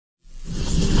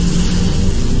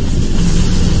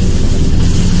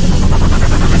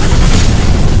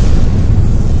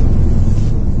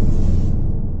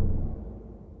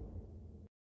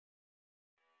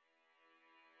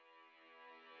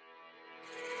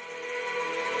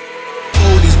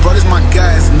my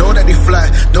guys, know that they fly,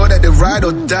 know that they ride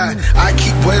or die. I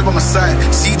keep boys by my side,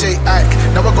 CJ Ike,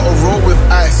 now I gotta roll with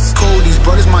ice. Cody's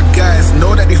brothers, my guys,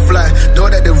 know that they fly, know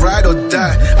that they ride or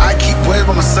die. I keep boys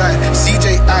by my side,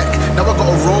 CJ Ike, now I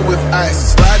gotta roll with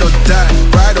ice. Ride or die,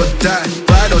 ride or die,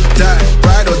 ride or die,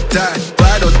 ride or die,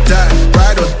 ride or die,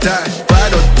 ride or die,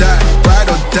 ride or die, ride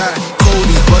or die.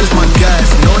 Cody's brothers, my guys,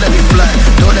 know that they fly,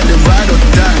 know that they ride or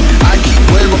die. I keep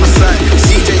boys by my side,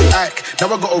 CJ Ike,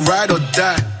 now I gotta ride or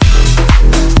die.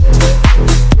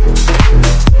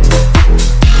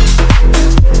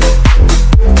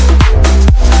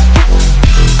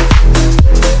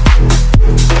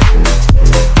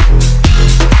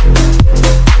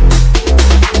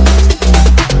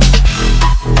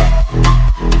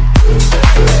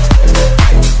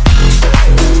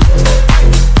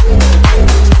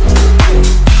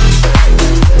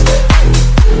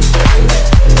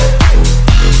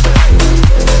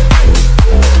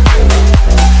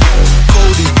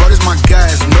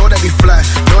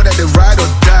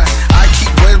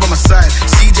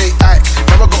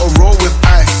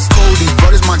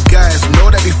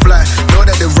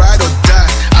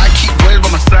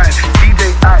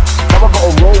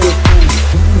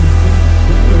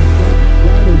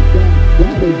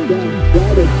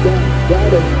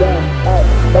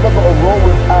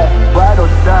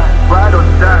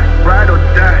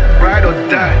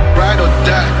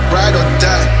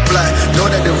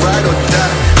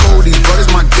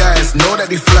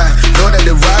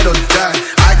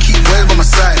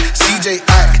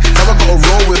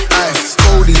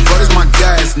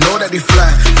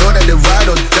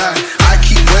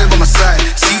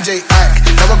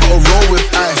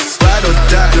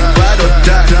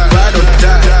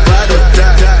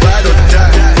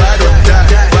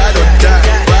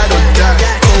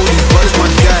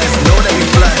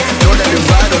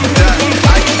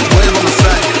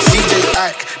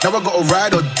 Now I gotta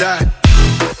ride or die.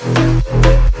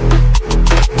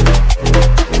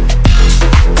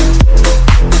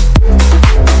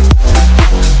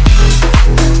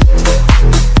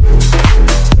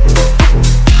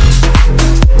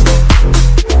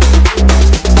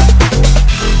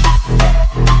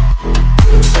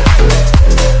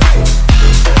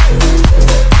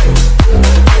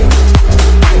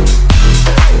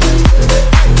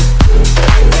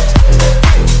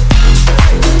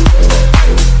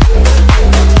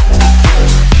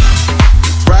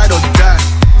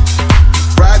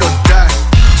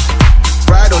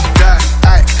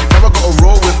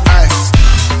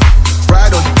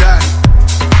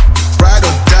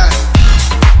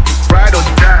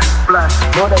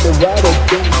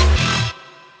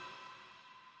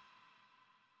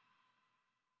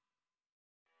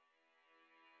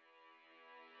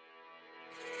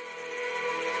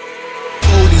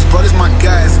 Brothers, my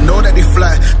guys, know that they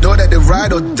fly, know that they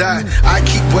ride or die. I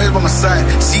keep boys by my side,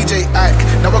 CJ Ike,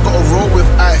 now I gotta roll with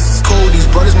ice. Cody's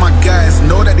brothers, my guys,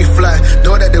 know that they fly,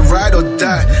 know that they ride or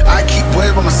die. I keep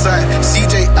boys by my side,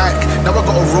 CJ Ike, now I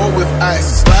gotta roll with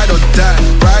ice. Ride or die,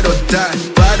 ride or die,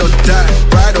 ride or die,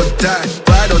 ride or die,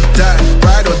 ride or die,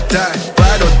 ride or die,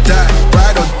 ride or die,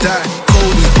 ride or die.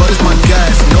 Cody's brothers, my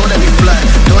guys, know that they fly,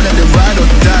 know that they ride or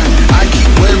die. I keep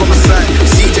boys by my side,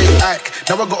 CJ Ike,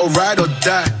 now I gotta ride or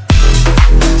die.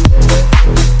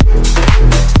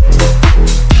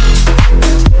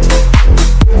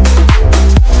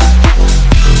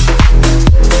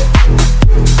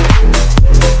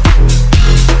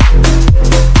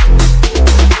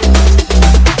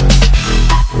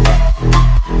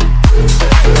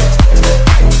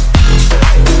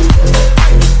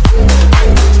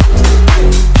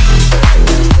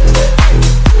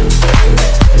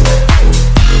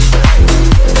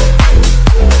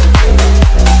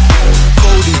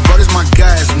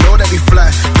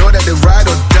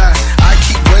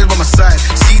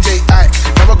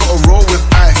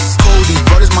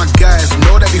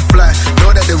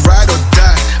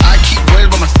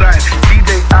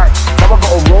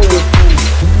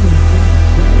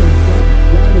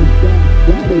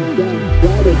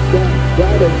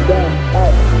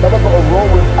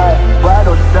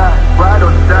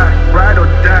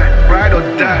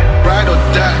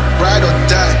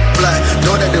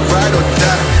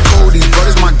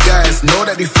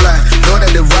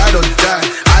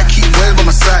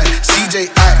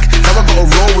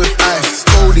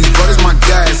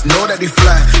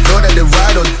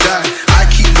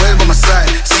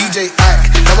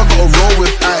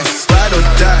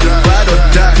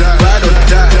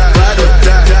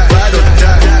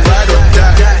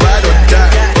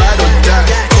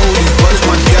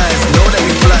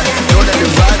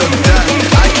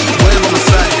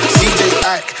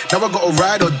 Now I gotta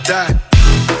ride or die.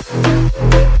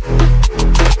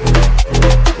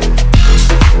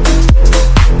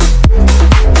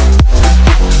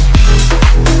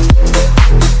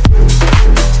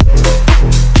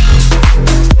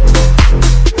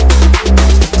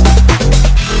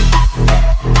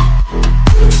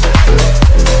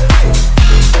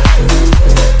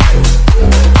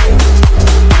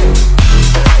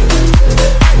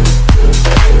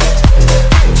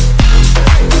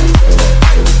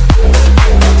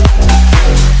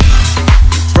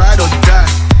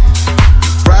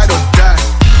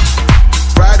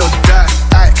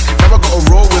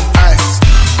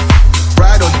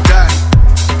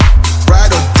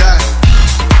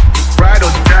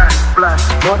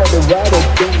 that they ride or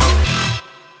die.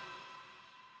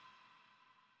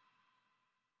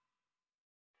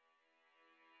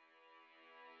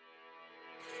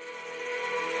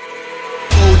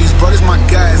 Brothers, my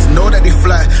guys, know that they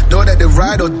fly, know that they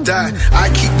ride or die.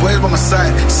 I keep boys by my side,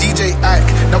 CJ Ike,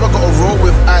 now I gotta roll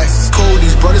with ice.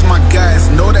 These brothers, my guys,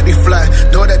 know that they fly,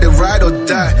 know that they ride or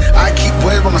die. I keep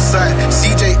boys by my side,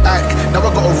 CJ Ike, now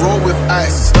I gotta roll with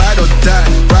ice. Ride or die,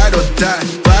 ride or die,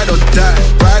 ride or die,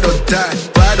 ride or die,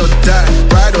 ride or die,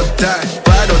 ride or die,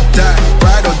 ride or die,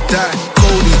 ride or die.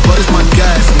 These brothers, my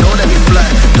guys, know that they fly,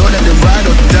 know that they ride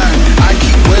or die. I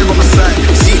keep boys by my side,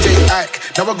 CJ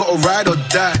Ike, now I gotta ride or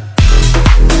die.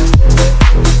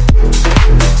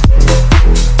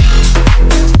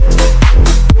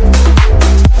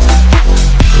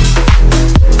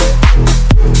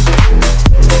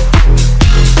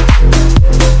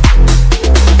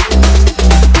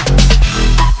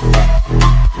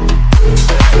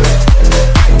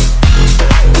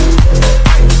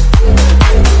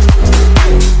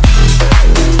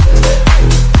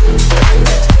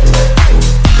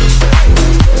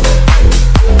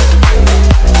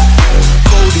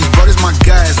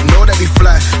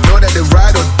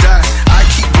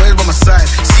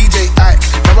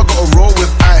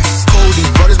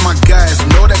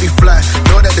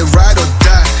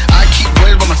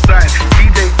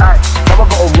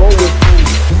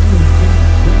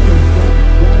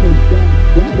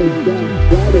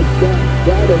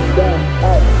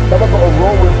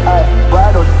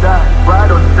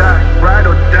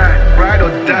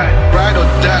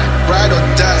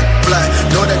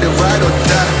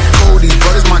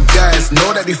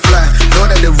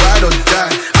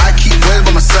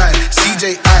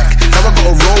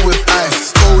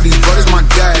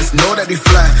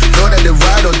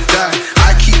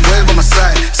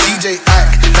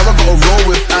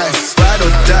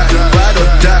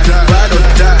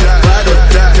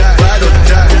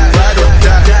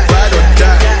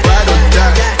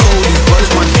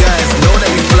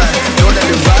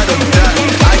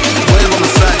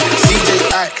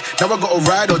 Now I gotta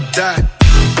ride or